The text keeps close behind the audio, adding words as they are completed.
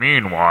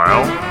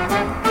Meanwhile,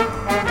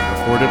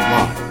 recorded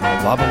live from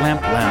the Lava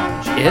Lamp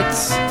Lounge,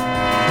 it's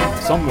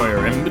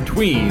Somewhere in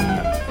Between,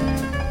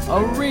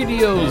 a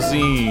radio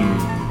zine.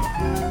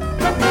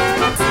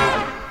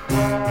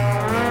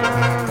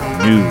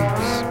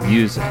 News,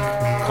 music,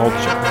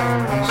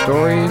 culture,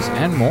 stories,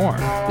 and more.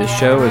 This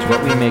show is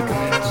what we make of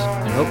it,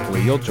 and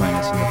hopefully you'll join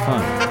us in the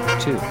fun,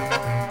 too.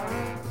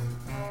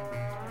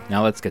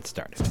 Now let's get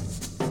started.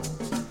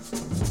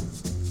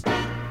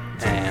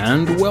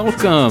 And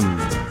welcome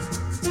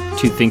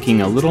to thinking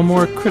a little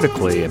more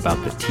critically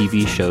about the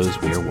TV shows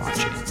we're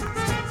watching.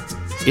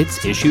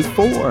 It's issue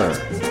 4,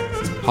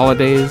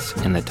 Holidays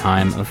in the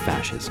Time of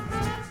Fascism.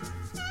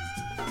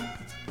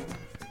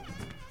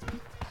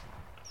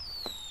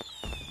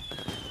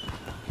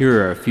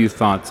 Here are a few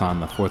thoughts on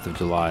the 4th of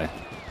July,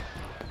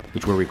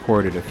 which were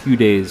recorded a few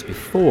days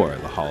before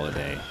the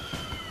holiday,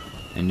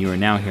 and you are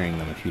now hearing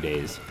them a few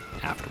days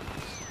afterwards.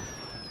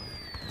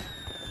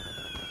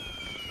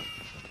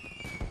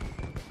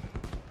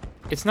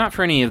 It's not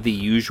for any of the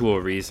usual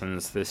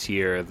reasons this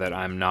year that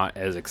I'm not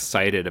as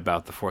excited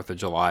about the 4th of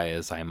July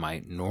as I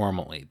might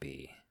normally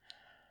be.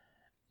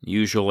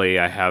 Usually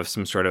I have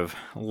some sort of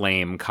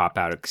lame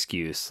cop-out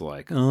excuse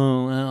like,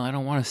 oh, well, I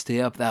don't want to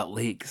stay up that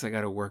late because I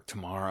got to work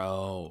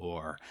tomorrow,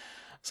 or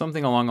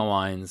something along the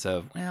lines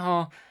of,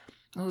 well,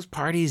 those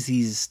parties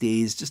these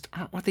days just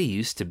aren't what they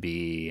used to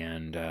be,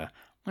 and,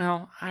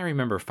 well, I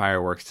remember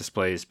fireworks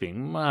displays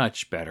being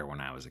much better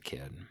when I was a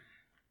kid.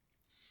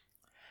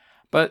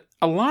 But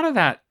a lot of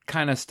that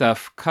kind of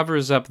stuff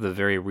covers up the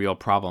very real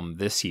problem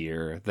this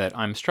year that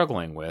I'm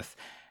struggling with,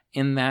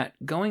 in that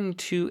going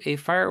to a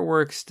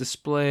fireworks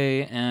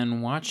display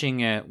and watching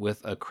it with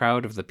a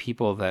crowd of the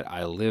people that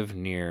I live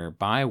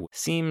nearby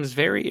seems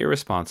very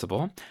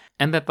irresponsible,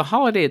 and that the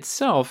holiday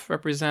itself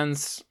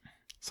represents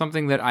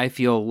something that I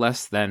feel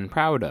less than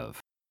proud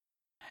of.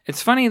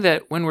 It's funny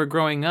that when we're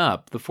growing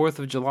up, the 4th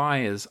of July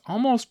is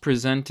almost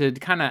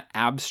presented kind of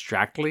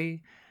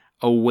abstractly,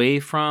 away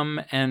from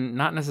and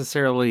not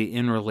necessarily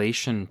in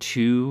relation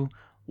to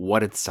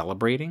what it's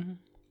celebrating.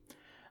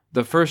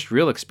 The first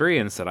real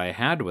experience that I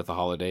had with the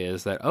holiday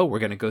is that, oh, we're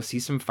going to go see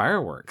some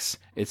fireworks.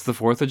 It's the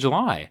 4th of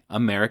July,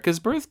 America's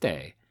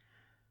birthday.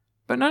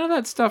 But none of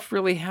that stuff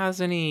really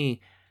has any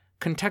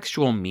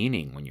contextual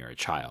meaning when you're a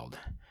child.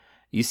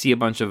 You see a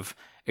bunch of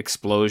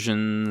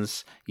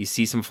explosions, you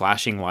see some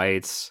flashing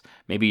lights,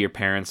 maybe your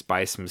parents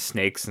buy some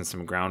snakes and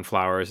some ground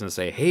flowers and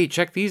say, hey,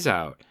 check these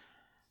out.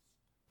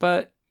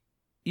 But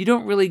you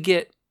don't really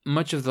get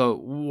much of the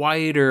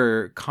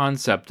wider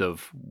concept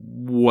of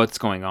what's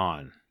going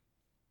on,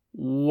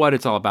 what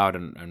it's all about,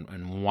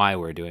 and why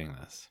we're doing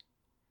this.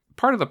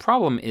 Part of the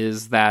problem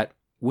is that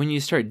when you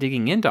start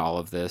digging into all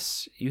of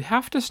this, you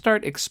have to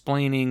start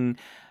explaining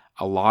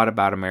a lot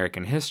about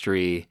American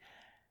history,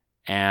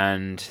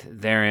 and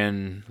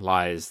therein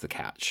lies the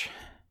catch.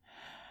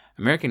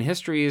 American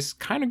history is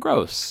kind of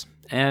gross.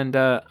 And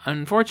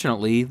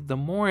unfortunately, the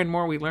more and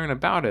more we learn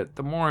about it,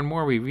 the more and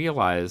more we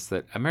realize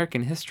that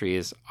American history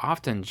is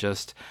often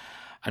just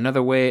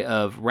another way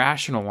of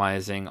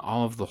rationalizing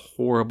all of the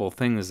horrible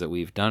things that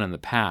we've done in the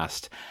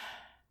past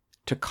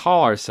to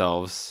call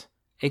ourselves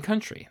a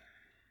country.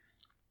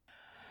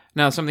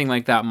 Now, something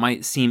like that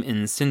might seem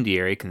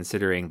incendiary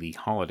considering the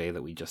holiday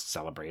that we just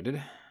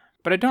celebrated,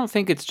 but I don't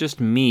think it's just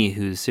me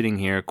who's sitting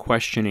here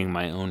questioning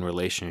my own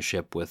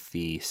relationship with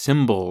the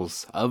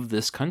symbols of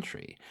this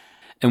country,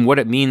 and what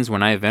it means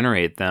when I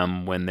venerate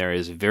them when there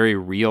is very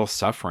real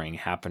suffering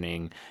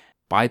happening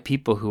by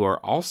people who are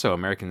also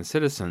American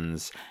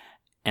citizens,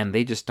 and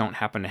they just don't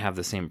happen to have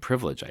the same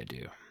privilege I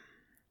do.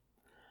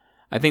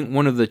 I think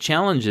one of the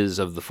challenges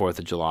of the 4th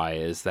of July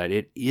is that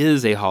it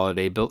is a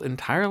holiday built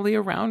entirely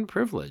around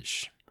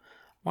privilege.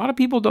 A lot of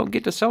people don't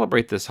get to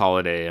celebrate this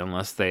holiday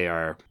unless they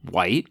are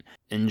white,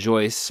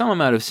 enjoy some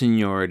amount of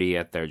seniority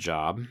at their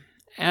job,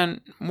 and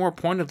more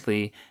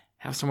pointedly,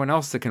 have someone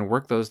else that can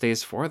work those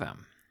days for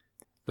them.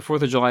 The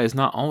 4th of July is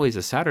not always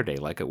a Saturday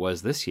like it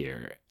was this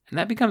year, and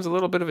that becomes a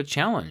little bit of a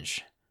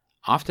challenge.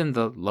 Often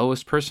the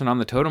lowest person on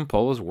the totem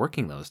pole is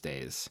working those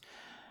days,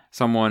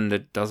 someone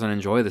that doesn't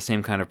enjoy the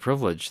same kind of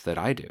privilege that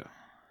I do.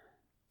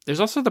 There's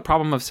also the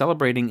problem of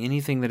celebrating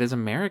anything that is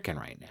American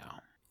right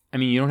now. I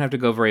mean, you don't have to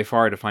go very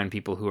far to find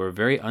people who are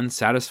very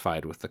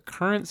unsatisfied with the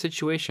current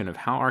situation of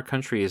how our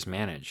country is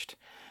managed,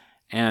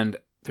 and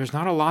there's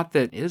not a lot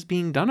that is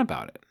being done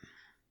about it.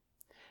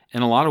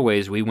 In a lot of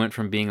ways, we went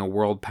from being a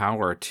world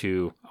power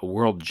to a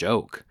world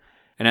joke.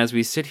 And as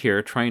we sit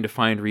here trying to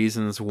find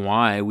reasons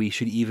why we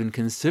should even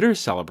consider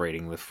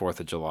celebrating the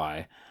 4th of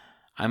July,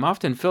 I'm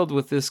often filled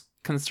with this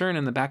concern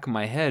in the back of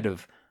my head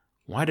of,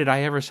 why did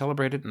I ever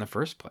celebrate it in the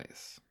first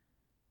place?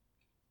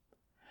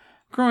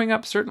 Growing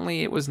up,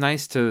 certainly it was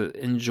nice to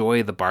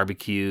enjoy the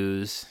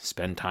barbecues,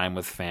 spend time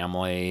with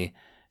family,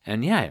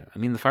 and yeah, I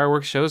mean, the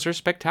fireworks shows are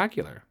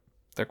spectacular.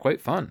 They're quite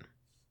fun.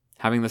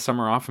 Having the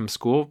summer off from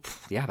school,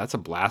 yeah, that's a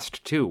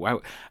blast too.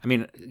 Wow. I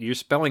mean, you're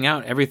spelling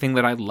out everything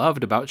that I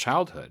loved about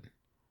childhood.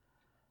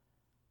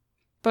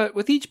 But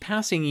with each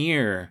passing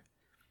year,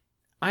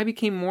 I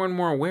became more and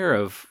more aware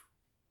of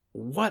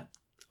what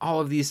all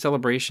of these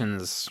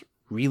celebrations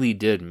really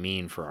did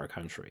mean for our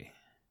country.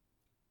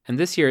 And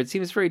this year, it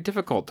seems very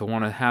difficult to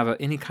want to have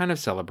any kind of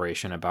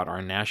celebration about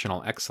our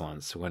national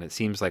excellence when it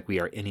seems like we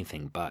are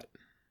anything but.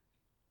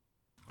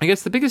 I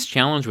guess the biggest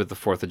challenge with the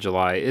 4th of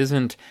July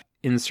isn't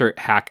insert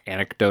hack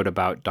anecdote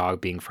about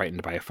dog being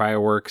frightened by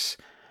fireworks,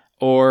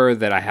 or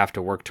that I have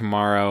to work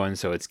tomorrow and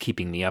so it's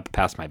keeping me up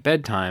past my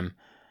bedtime.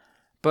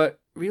 But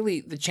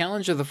really, the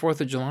challenge of the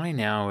 4th of July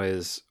now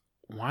is,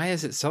 why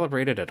is it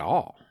celebrated at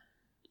all?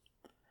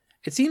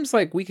 It seems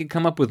like we could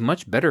come up with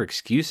much better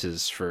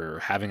excuses for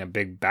having a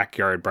big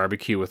backyard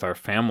barbecue with our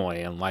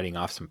family and lighting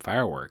off some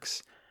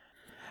fireworks.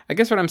 I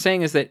guess what I'm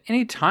saying is that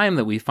any time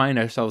that we find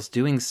ourselves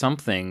doing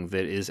something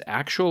that is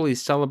actually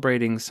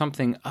celebrating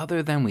something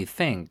other than we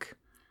think,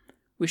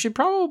 we should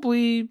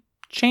probably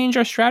change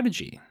our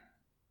strategy.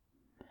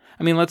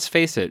 I mean, let's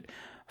face it,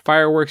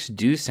 fireworks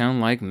do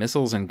sound like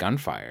missiles and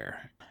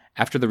gunfire.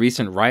 After the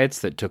recent riots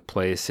that took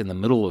place in the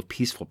middle of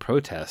peaceful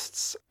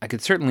protests, I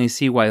could certainly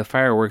see why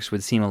fireworks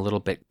would seem a little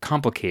bit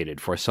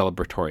complicated for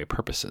celebratory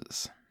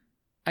purposes.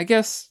 I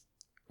guess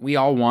we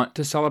all want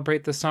to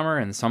celebrate the summer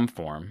in some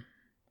form.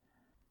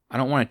 I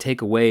don't want to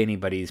take away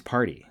anybody's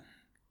party.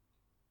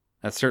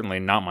 That's certainly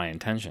not my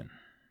intention.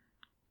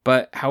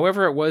 But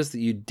however it was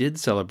that you did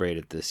celebrate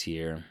it this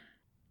year,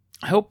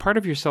 I hope part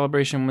of your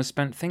celebration was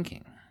spent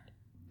thinking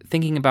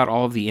about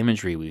all of the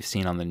imagery we've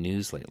seen on the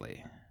news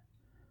lately.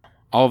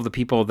 All of the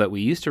people that we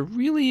used to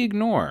really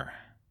ignore,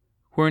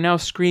 who are now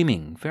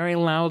screaming very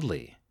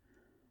loudly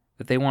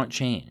that they want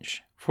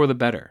change for the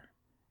better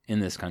in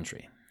this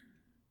country.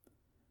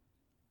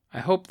 I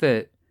hope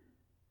that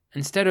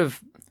instead of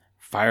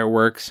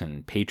fireworks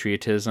and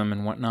patriotism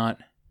and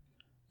whatnot,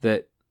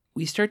 that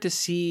we start to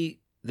see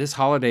this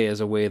holiday as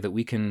a way that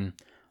we can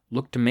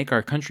look to make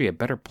our country a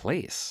better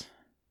place,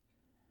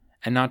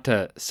 and not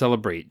to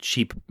celebrate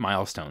cheap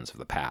milestones of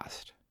the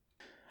past.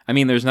 I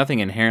mean, there's nothing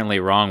inherently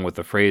wrong with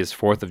the phrase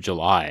 4th of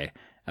July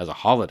as a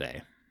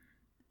holiday.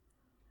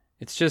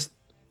 It's just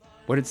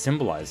what it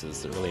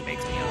symbolizes that really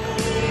makes me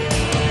uncomfortable.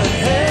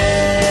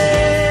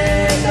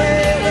 Hey,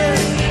 baby,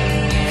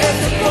 it's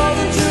the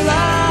 4th of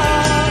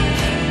July.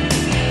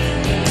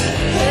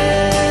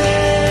 Hey,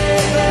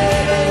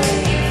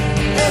 baby,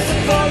 it's the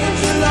 4th of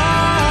July.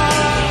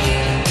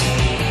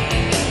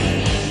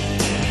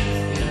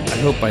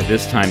 I hope by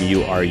this time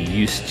you are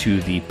used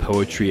to the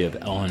poetry of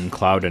Ellen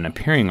Clouden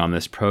appearing on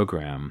this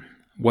program.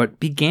 What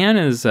began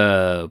as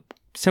a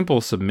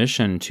simple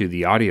submission to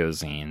the audio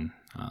zine,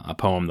 a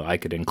poem that I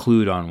could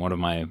include on one of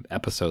my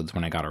episodes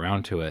when I got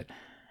around to it,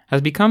 has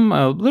become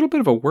a little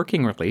bit of a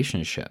working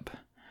relationship.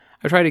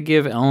 I try to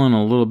give Ellen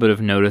a little bit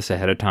of notice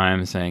ahead of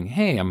time saying,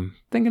 hey, I'm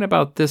thinking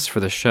about this for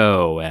the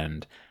show,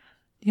 and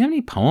do you have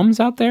any poems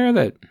out there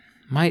that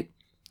might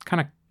kind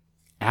of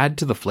add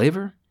to the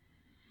flavor?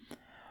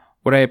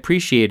 What I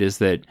appreciate is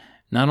that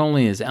not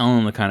only is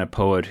Ellen the kind of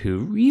poet who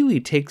really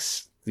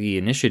takes the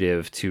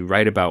initiative to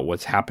write about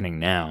what's happening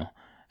now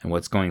and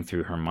what's going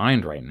through her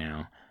mind right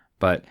now,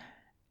 but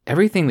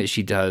everything that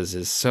she does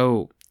is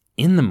so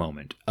in the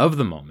moment, of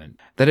the moment,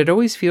 that it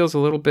always feels a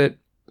little bit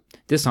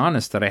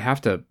dishonest that I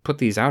have to put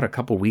these out a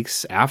couple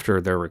weeks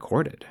after they're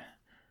recorded.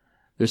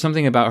 There's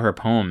something about her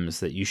poems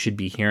that you should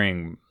be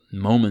hearing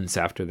moments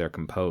after they're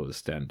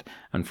composed, and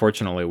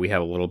unfortunately we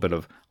have a little bit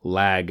of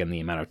lag in the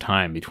amount of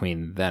time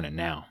between then and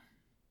now.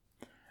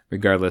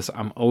 Regardless,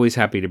 I'm always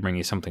happy to bring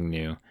you something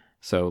new,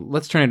 so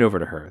let's turn it over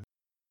to her.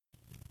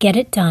 Get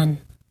It Done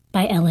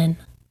by Ellen.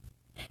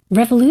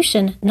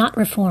 Revolution, not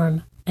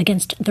reform,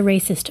 against the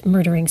racist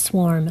murdering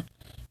swarm.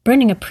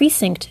 Burning a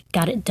precinct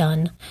got it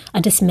done,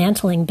 a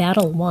dismantling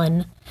battle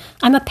won.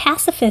 I'm a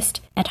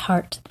pacifist at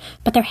heart,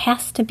 but there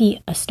has to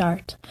be a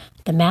start.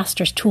 The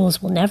master's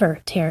tools will never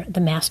tear the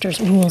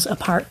master's rules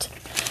apart.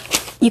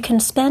 You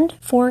can spend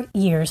 4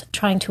 years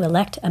trying to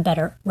elect a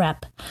better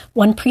rep.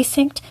 1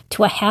 precinct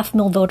to a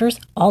 500,000 voters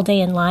all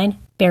day in line,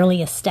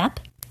 barely a step.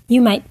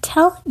 You might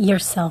tell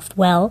yourself,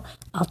 well,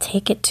 I'll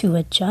take it to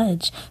a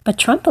judge, but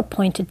Trump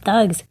appointed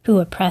thugs who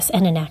oppress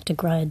and enact a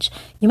grudge.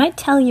 You might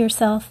tell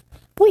yourself,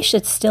 we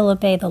should still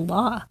obey the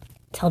law.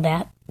 Tell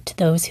that to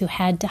those who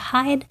had to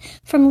hide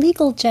from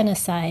legal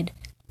genocide,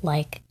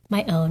 like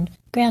my own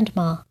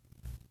grandma.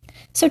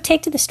 So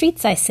take to the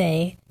streets, I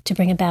say, to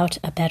bring about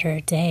a better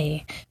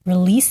day.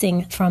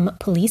 Releasing from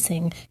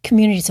policing,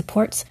 community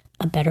supports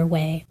a better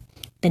way.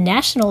 The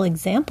national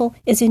example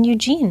is in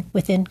Eugene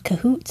within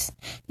cahoots,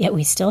 yet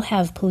we still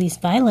have police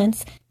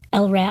violence,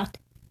 LRAT,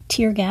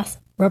 tear gas,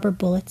 rubber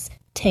bullets,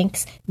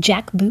 tanks,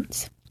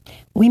 jackboots.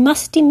 We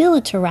must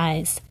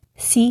demilitarize,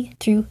 see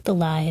through the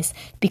lies,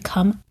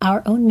 become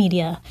our own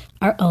media,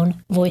 our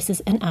own voices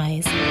and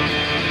eyes.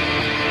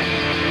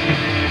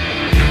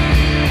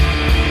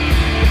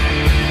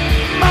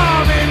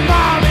 Mommy,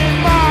 mommy,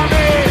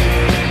 mommy,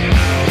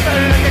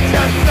 look at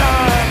your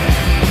son.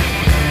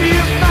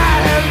 You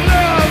might have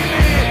loved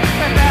me,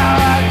 but now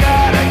I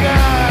got a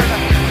gun.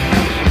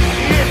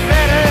 You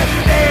better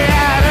stay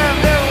out of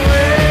the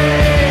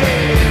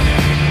way.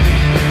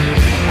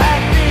 I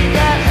think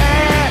I've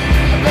had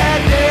a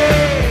bad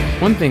day.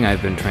 One something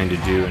I've been trying to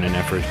do in an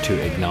effort to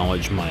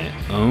acknowledge my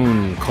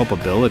own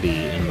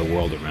culpability in the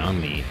world around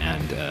me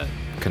and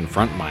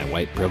confront my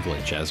white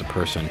privilege as a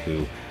person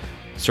who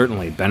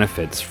certainly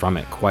benefits from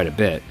it quite a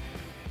bit,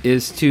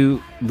 is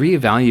to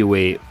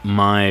reevaluate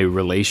my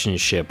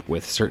relationship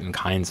with certain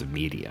kinds of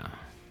media.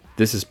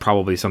 This is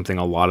probably something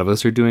a lot of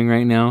us are doing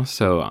right now,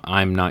 so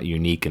I'm not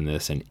unique in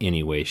this in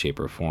any way, shape,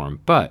 or form.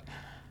 But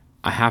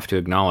I have to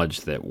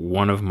acknowledge that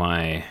one of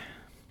my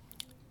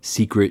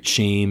secret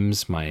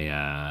shames, my,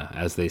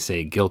 as they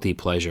say, guilty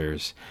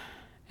pleasures,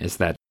 is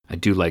that I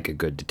do like a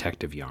good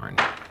detective yarn.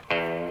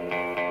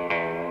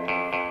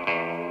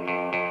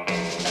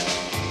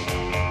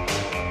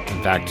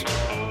 In fact,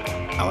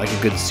 I like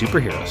a good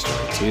superhero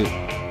story, too.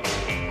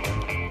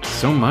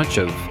 So much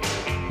of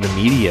the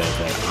media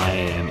that I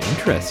am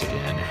interested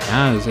in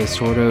has a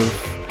sort of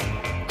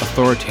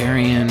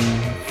authoritarian,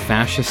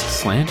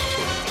 fascist slant to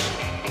it.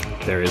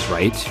 There is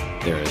right,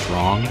 there is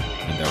wrong,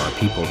 and there are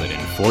people that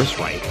enforce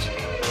right,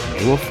 and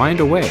they will find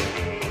a way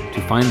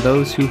to find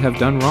those who have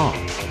done wrong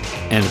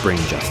and bring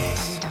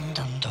justice.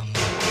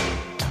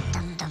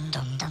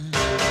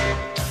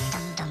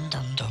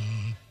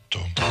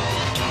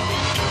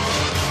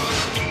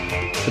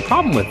 The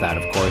problem with that,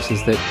 of course,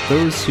 is that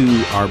those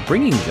who are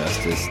bringing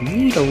justice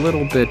need a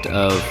little bit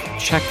of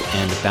check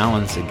and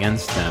balance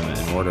against them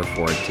in order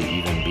for it to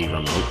even be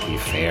remotely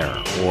fair,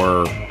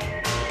 or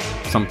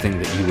something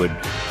that you would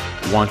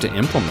want to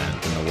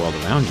implement in the world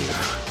around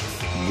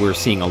you. We're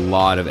seeing a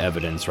lot of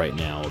evidence right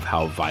now of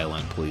how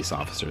violent police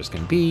officers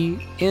can be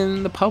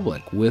in the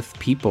public with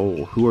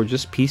people who are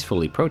just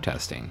peacefully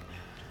protesting.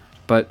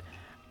 But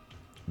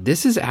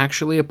this is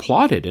actually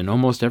applauded in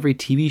almost every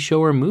TV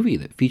show or movie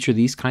that feature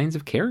these kinds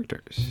of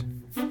characters.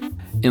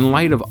 In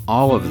light of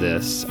all of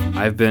this,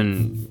 I've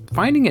been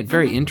finding it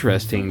very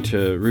interesting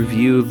to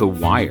review The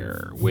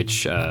Wire,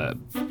 which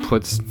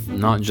puts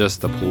not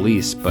just the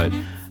police, but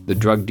the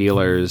drug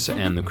dealers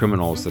and the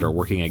criminals that are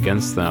working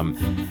against them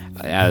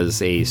as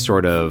a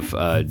sort of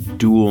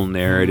dual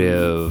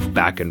narrative,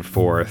 back and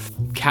forth,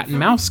 cat and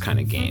mouse kind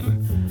of game.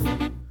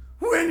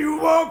 When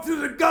you walk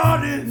through the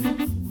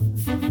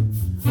garden,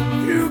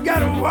 you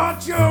gotta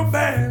watch your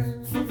back.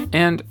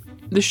 And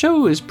the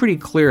show is pretty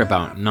clear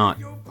about not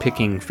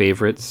picking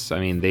favorites.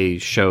 I mean, they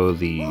show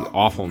the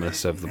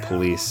awfulness of the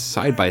police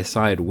side by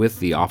side with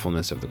the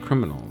awfulness of the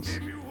criminals.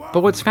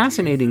 But what's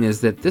fascinating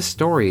is that this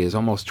story is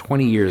almost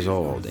 20 years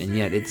old, and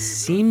yet it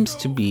seems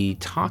to be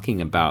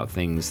talking about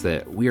things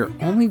that we are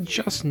only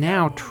just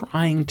now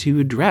trying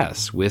to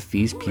address with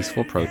these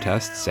peaceful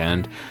protests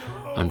and,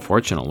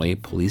 unfortunately,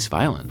 police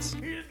violence.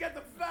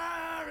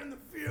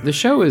 The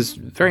show is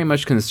very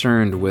much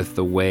concerned with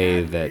the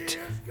way that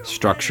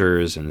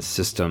structures and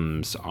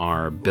systems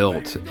are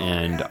built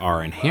and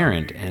are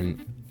inherent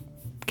and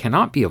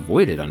cannot be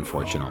avoided,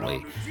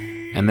 unfortunately,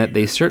 and that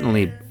they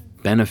certainly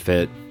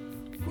benefit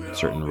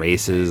certain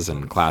races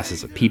and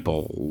classes of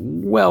people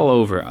well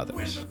over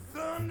others.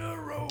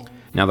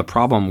 Now, the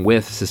problem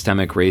with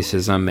systemic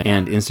racism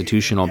and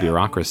institutional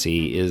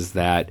bureaucracy is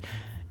that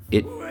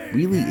it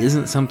really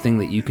isn't something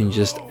that you can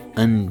just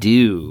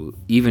undo,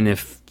 even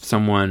if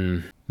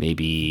someone,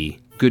 maybe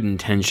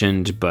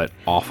good-intentioned but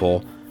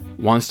awful,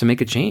 wants to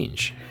make a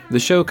change. The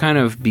show kind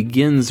of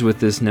begins with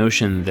this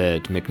notion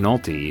that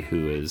McNulty,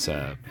 who is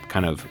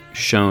kind of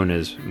shown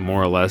as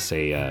more or less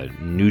a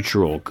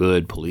neutral,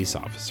 good police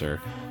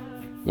officer,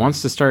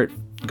 wants to start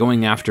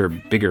going after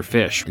bigger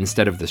fish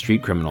instead of the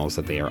street criminals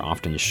that they are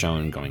often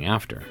shown going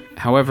after.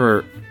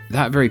 However,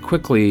 that very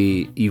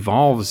quickly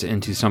evolves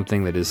into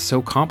something that is so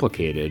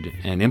complicated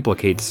and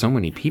implicates so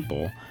many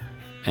people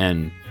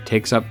and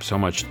takes up so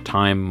much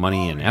time,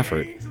 money, and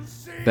effort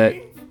that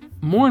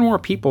more and more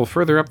people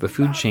further up the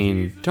food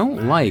chain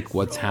don't like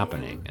what's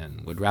happening and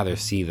would rather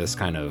see this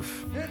kind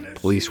of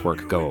police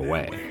work go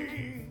away.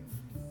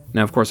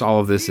 Now, of course, all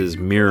of this is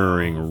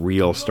mirroring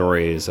real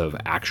stories of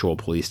actual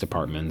police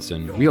departments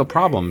and real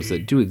problems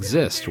that do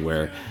exist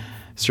where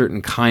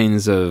certain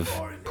kinds of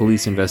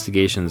police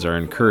investigations are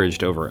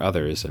encouraged over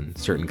others and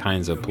certain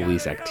kinds of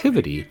police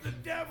activity,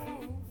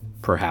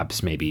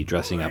 perhaps maybe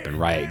dressing up in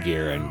riot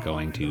gear and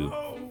going to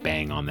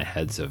bang on the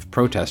heads of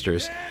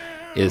protesters,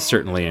 is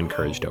certainly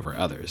encouraged over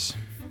others.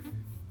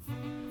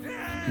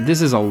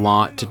 This is a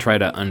lot to try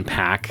to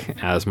unpack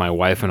as my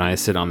wife and I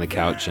sit on the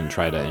couch and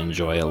try to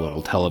enjoy a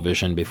little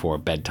television before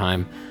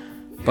bedtime.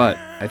 But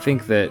I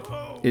think that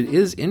it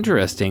is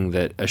interesting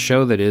that a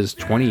show that is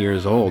 20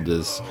 years old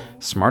is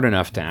smart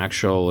enough to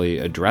actually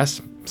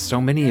address so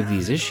many of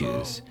these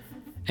issues,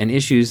 and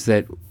issues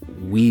that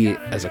we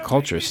as a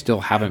culture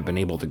still haven't been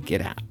able to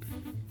get at.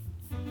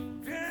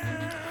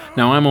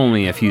 Now, I'm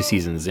only a few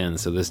seasons in,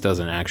 so this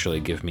doesn't actually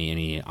give me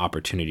any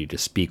opportunity to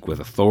speak with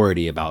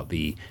authority about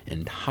the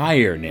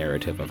entire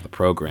narrative of the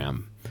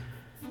program.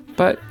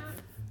 But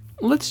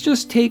let's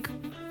just take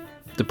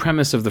the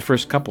premise of the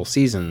first couple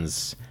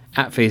seasons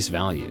at face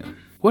value.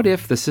 What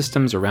if the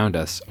systems around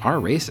us are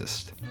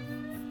racist?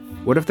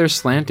 What if they're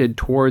slanted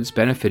towards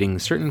benefiting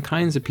certain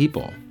kinds of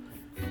people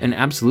and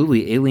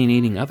absolutely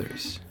alienating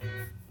others?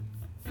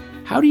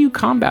 How do you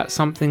combat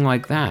something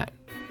like that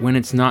when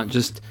it's not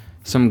just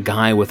some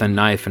guy with a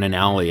knife in an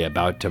alley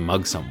about to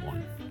mug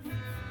someone?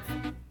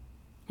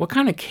 What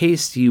kind of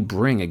case do you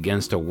bring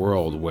against a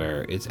world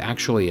where it's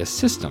actually a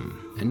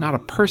system and not a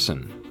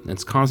person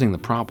that's causing the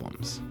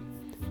problems?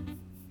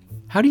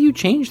 How do you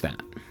change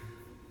that?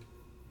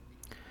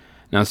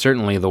 Now,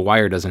 certainly The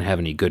Wire doesn't have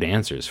any good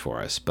answers for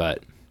us,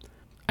 but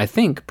I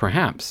think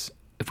perhaps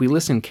if we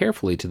listen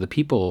carefully to the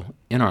people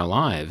in our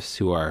lives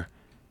who are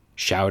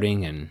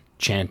shouting and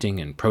chanting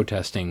and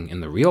protesting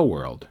in the real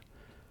world,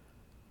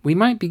 we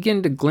might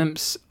begin to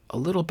glimpse a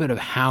little bit of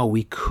how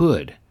we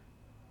could,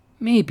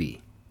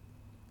 maybe,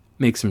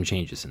 make some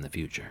changes in the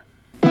future.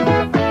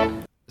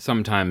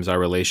 Sometimes our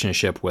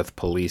relationship with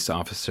police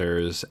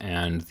officers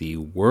and the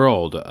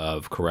world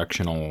of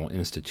correctional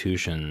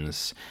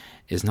institutions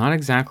is not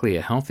exactly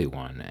a healthy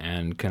one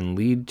and can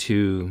lead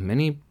to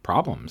many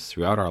problems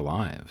throughout our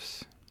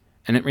lives.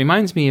 And it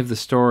reminds me of the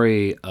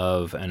story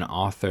of an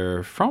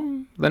author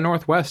from the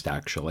Northwest,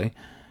 actually,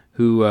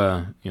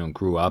 who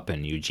grew up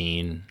in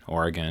Eugene,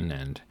 Oregon,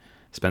 and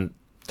spent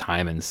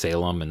time in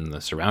Salem and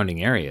the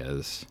surrounding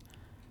areas,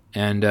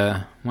 and,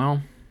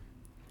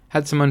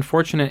 had some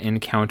unfortunate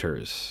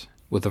encounters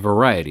with a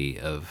variety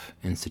of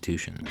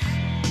institutions.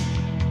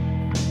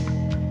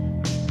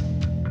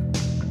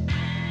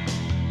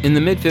 In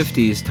the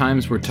mid-50s,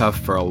 times were tough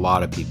for a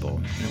lot of people,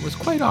 and it was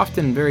quite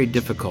often very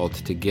difficult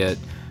to get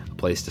a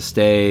place to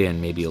stay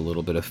and maybe a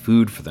little bit of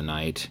food for the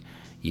night,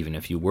 even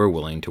if you were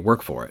willing to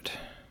work for it.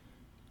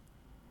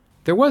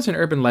 There was an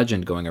urban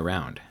legend going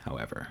around,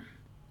 however.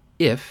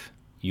 If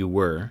you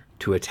were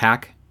to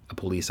attack a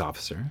police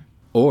officer,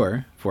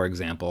 or, for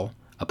example,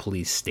 a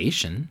police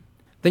station,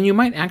 then you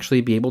might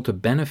actually be able to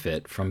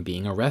benefit from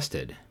being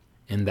arrested,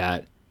 in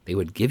that they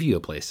would give you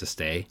a place to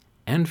stay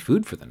and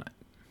food for the night.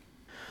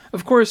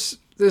 Of course,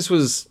 this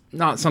was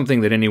not something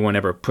that anyone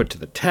ever put to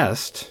the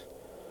test.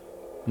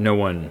 No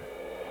one,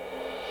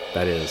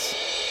 that is,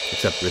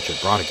 except Richard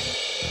Brautigan.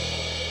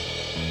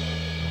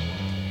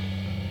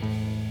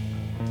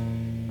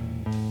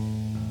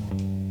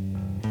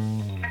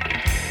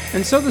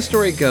 And so the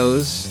story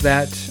goes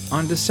that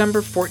on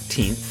December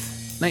 14th,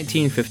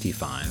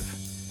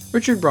 1955,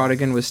 Richard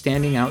Brautigan was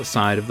standing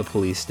outside of the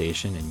police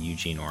station in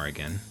Eugene,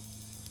 Oregon,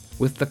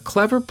 with the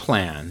clever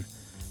plan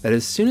that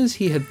as soon as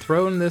he had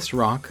thrown this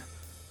rock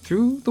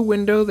through the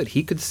window that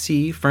he could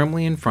see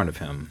firmly in front of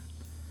him,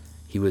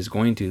 he was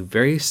going to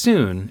very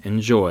soon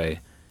enjoy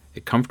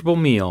a comfortable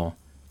meal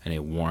and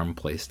a warm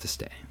place to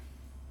stay.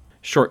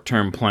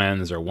 Short-term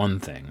plans are one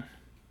thing,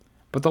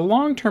 but the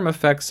long-term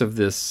effects of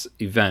this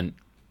event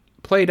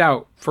played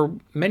out for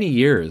many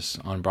years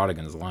on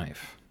Brautigan's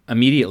life.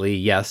 Immediately,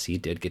 yes, he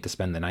did get to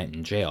spend the night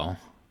in jail,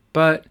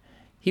 but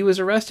he was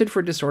arrested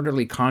for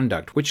disorderly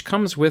conduct, which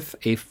comes with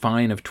a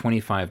fine of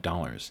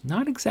 $25.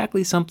 Not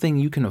exactly something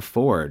you can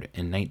afford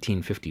in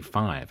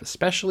 1955,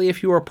 especially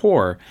if you are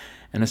poor,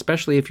 and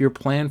especially if your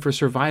plan for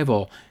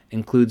survival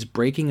includes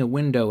breaking a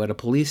window at a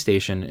police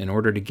station in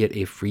order to get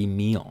a free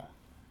meal.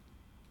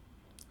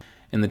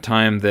 In the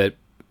time that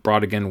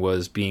Brautigan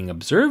was being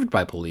observed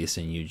by police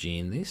in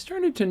Eugene, they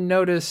started to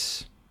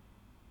notice,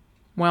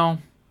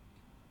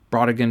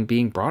 Brautigan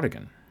being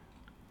Brautigan.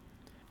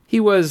 He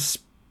was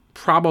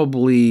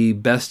probably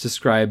best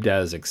described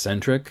as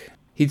eccentric.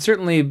 He'd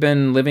certainly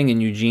been living in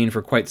Eugene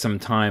for quite some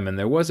time, and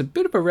there was a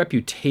bit of a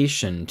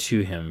reputation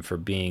to him for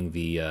being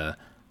the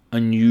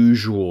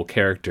unusual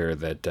character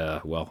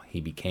that,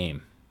 he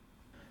became.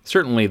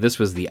 Certainly, this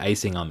was the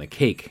icing on the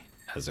cake,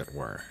 as it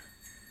were.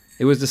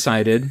 It was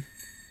decided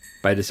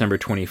by December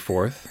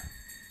 24th,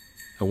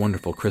 a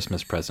wonderful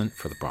Christmas present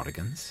for the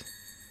Brautigans,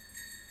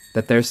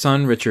 that their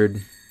son,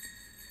 Richard,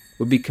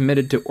 would be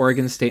committed to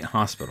Oregon State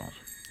Hospital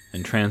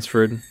and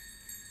transferred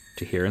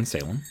to here in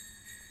Salem,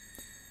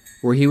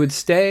 where he would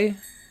stay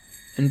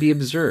and be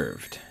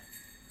observed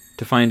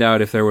to find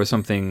out if there was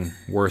something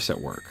worse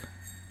at work.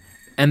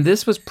 And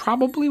this was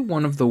probably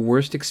one of the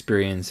worst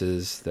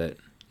experiences that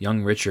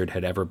young Richard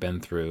had ever been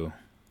through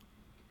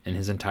in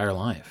his entire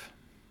life.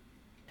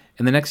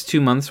 In the next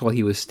 2 months while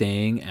he was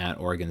staying at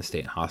Oregon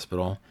State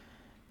Hospital,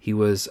 he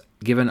was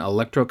given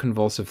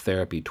electroconvulsive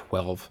therapy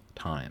 12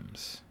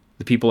 times.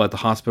 The people at the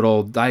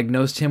hospital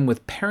diagnosed him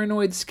with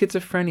paranoid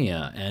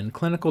schizophrenia and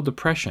clinical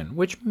depression,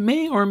 which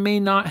may or may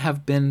not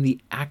have been the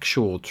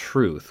actual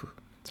truth.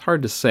 It's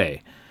hard to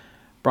say.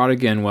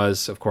 Brautigan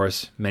was, of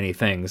course, many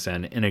things,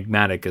 and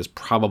enigmatic is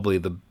probably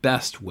the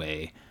best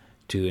way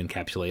to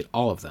encapsulate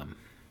all of them.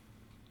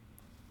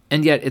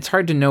 And yet, it's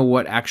hard to know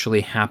what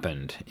actually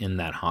happened in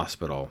that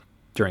hospital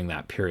during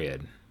that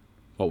period,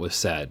 what was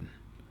said,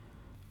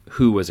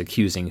 who was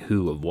accusing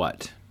who of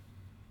what.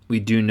 We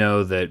do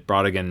know that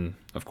Brautigan,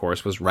 of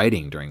course, was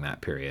writing during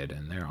that period,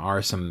 and there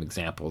are some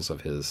examples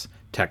of his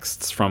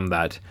texts from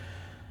that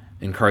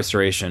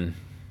incarceration.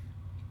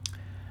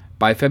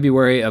 By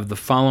February of the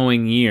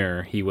following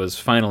year, he was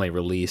finally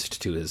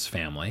released to his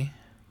family,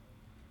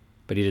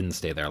 but he didn't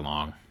stay there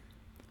long.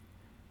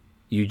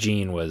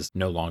 Eugene was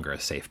no longer a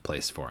safe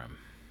place for him.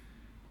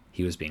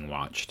 He was being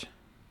watched.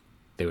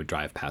 They would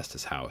drive past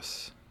his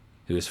house.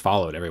 He was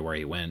followed everywhere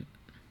he went.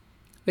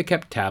 They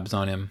kept tabs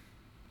on him.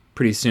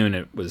 Pretty soon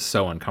it was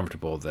so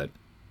uncomfortable that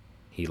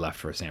he left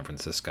for San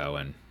Francisco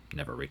and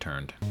never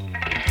returned.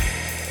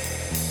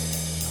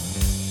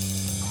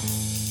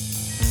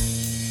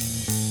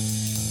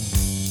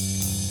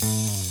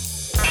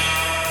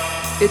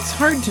 It's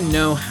hard to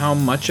know how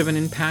much of an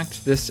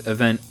impact this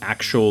event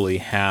actually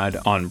had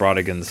on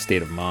Brautigan's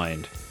state of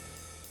mind.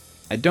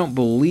 I don't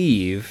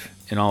believe,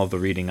 in all of the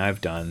reading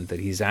I've done, that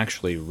he's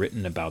actually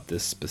written about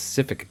this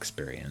specific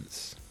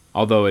experience,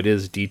 although it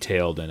is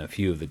detailed in a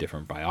few of the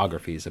different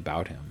biographies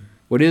about him.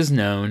 What is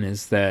known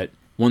is that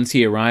once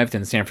he arrived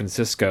in San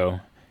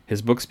Francisco,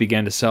 his books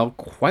began to sell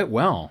quite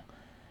well,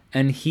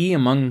 and he,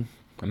 among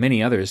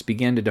many others,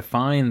 began to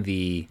define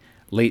the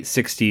late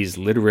 60s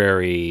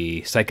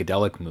literary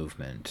psychedelic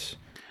movement,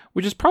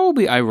 which is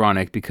probably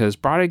ironic because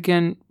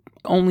Brautigan,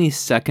 only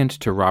second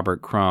to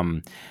Robert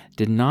Crumb,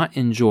 did not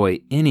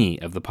enjoy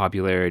any of the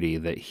popularity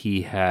that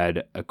he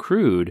had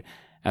accrued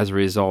as a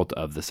result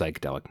of the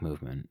psychedelic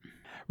movement.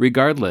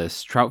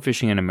 Regardless, Trout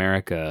Fishing in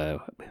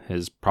America,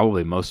 his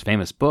probably most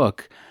famous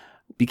book,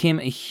 became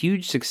a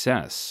huge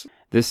success.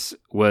 This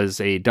was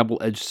a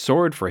double-edged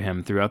sword for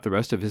him throughout the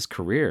rest of his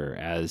career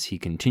as he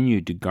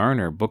continued to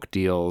garner book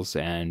deals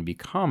and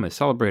become a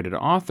celebrated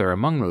author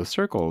among those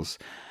circles,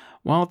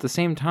 while at the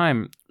same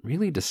time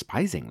really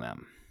despising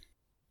them.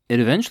 It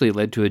eventually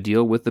led to a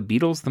deal with the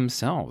Beatles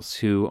themselves,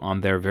 who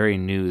on their very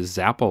new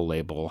Zappo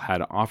label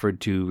had offered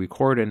to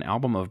record an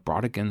album of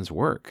Brautigan's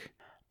work.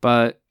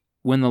 But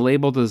when the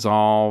label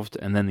dissolved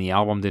and then the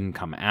album didn't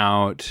come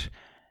out,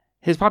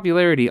 his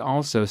popularity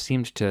also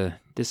seemed to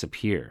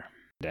disappear.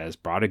 As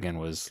Brautigan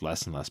was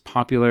less and less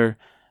popular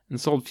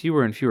and sold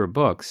fewer and fewer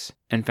books,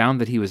 and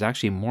found that he was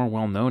actually more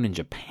well-known in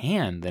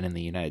Japan than in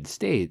the United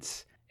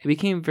States, it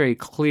became very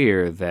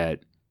clear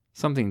that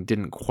something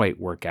didn't quite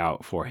work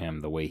out for him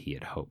the way he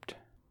had hoped.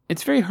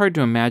 It's very hard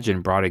to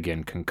imagine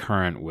Brautigan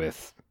concurrent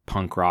with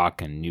punk rock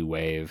and new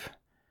wave,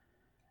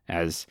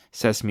 as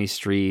Sesame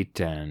Street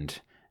and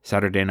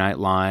Saturday Night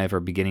Live are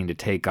beginning to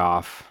take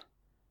off.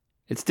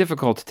 It's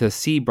difficult to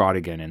see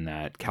Brautigan in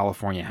that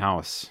California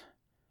house,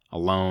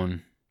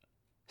 alone,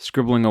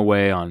 scribbling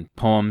away on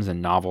poems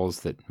and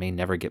novels that may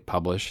never get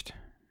published.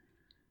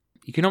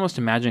 You can almost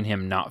imagine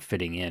him not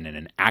fitting in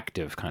an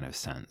active kind of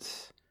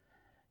sense.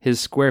 His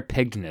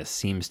square-peggedness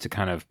seems to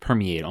kind of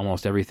permeate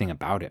almost everything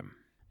about him.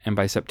 And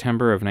by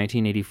September of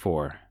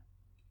 1984,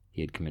 he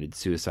had committed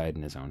suicide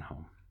in his own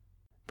home.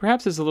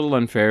 Perhaps it's a little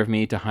unfair of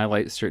me to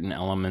highlight certain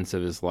elements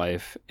of his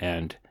life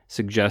and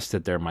suggest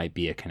that there might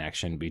be a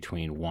connection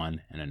between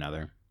one and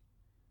another.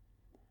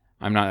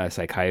 I'm not a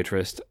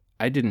psychiatrist.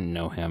 I didn't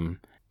know him.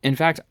 In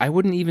fact, I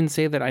wouldn't even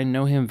say that I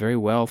know him very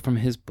well from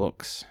his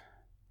books.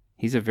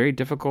 He's a very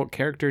difficult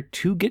character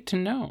to get to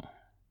know.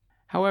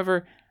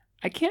 However,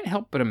 I can't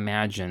help but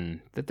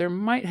imagine that there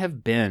might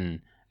have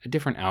been a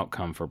different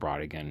outcome for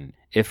Brautigan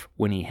if,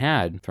 when he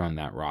had thrown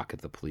that rock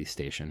at the police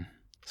station,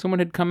 someone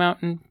had come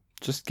out and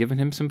just given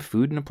him some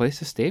food and a place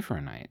to stay for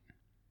a night.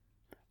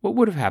 What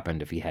would have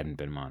happened if he hadn't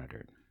been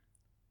monitored?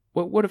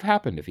 What would have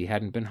happened if he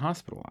hadn't been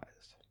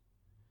hospitalized?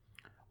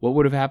 What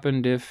would have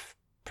happened if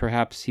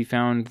perhaps he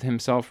found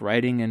himself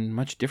writing in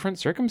much different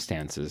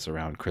circumstances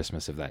around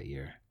Christmas of that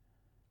year?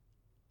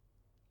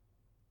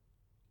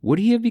 Would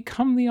he have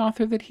become the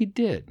author that he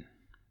did?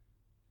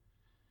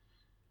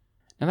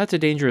 Now that's a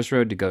dangerous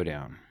road to go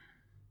down.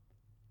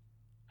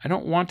 I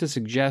don't want to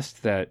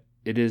suggest that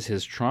it is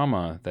his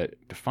trauma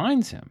that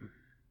defines him,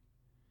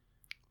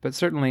 but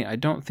certainly I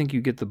don't think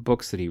you get the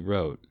books that he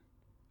wrote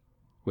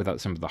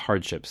without some of the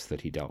hardships that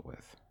he dealt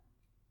with.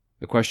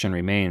 The question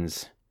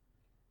remains,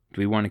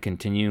 do we want to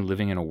continue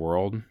living in a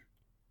world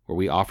where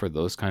we offer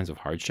those kinds of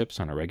hardships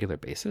on a regular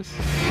basis?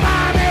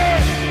 Mommy!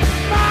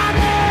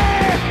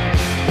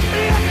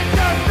 Look at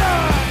your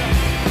son!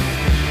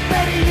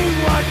 Maybe you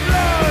once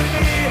loved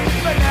me,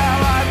 but now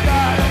I've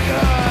got a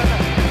gun.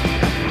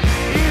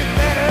 You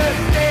better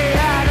stay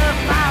out of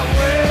my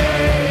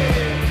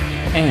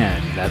way.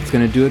 And that's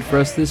going to do it for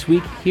us this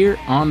week here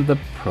on the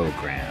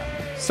program.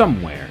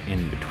 Somewhere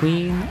in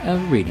between a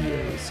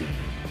radio scene.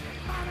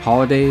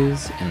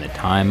 Holidays in the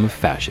Time of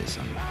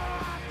Fascism.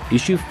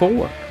 Issue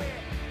 4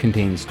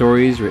 contains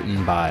stories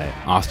written by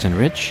Austin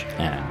Rich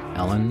and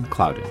Ellen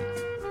Clouden,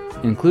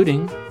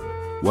 including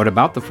What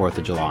About the 4th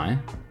of July,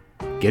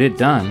 Get It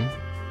Done,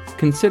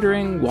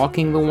 Considering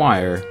Walking the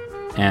Wire,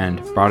 and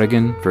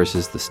Brautigan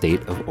versus the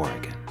State of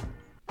Oregon.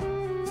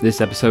 This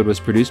episode was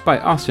produced by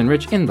Austin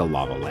Rich in the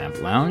Lava Lamp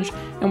Lounge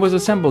and was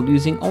assembled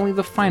using only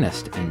the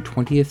finest in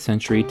 20th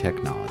century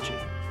technology.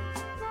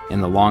 In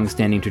the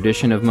long-standing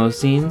tradition of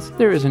most zines,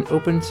 there is an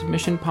open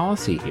submission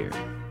policy here.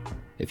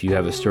 If you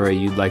have a story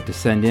you'd like to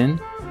send in,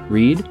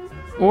 read,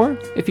 or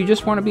if you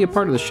just want to be a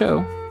part of the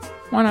show,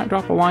 why not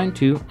drop a line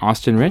to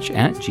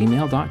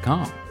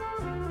austinrich@gmail.com.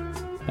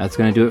 That's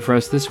going to do it for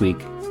us this week.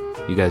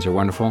 You guys are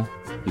wonderful.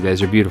 You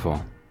guys are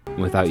beautiful. And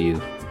without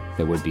you,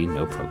 there would be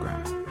no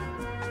program.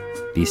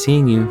 Be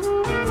seeing you.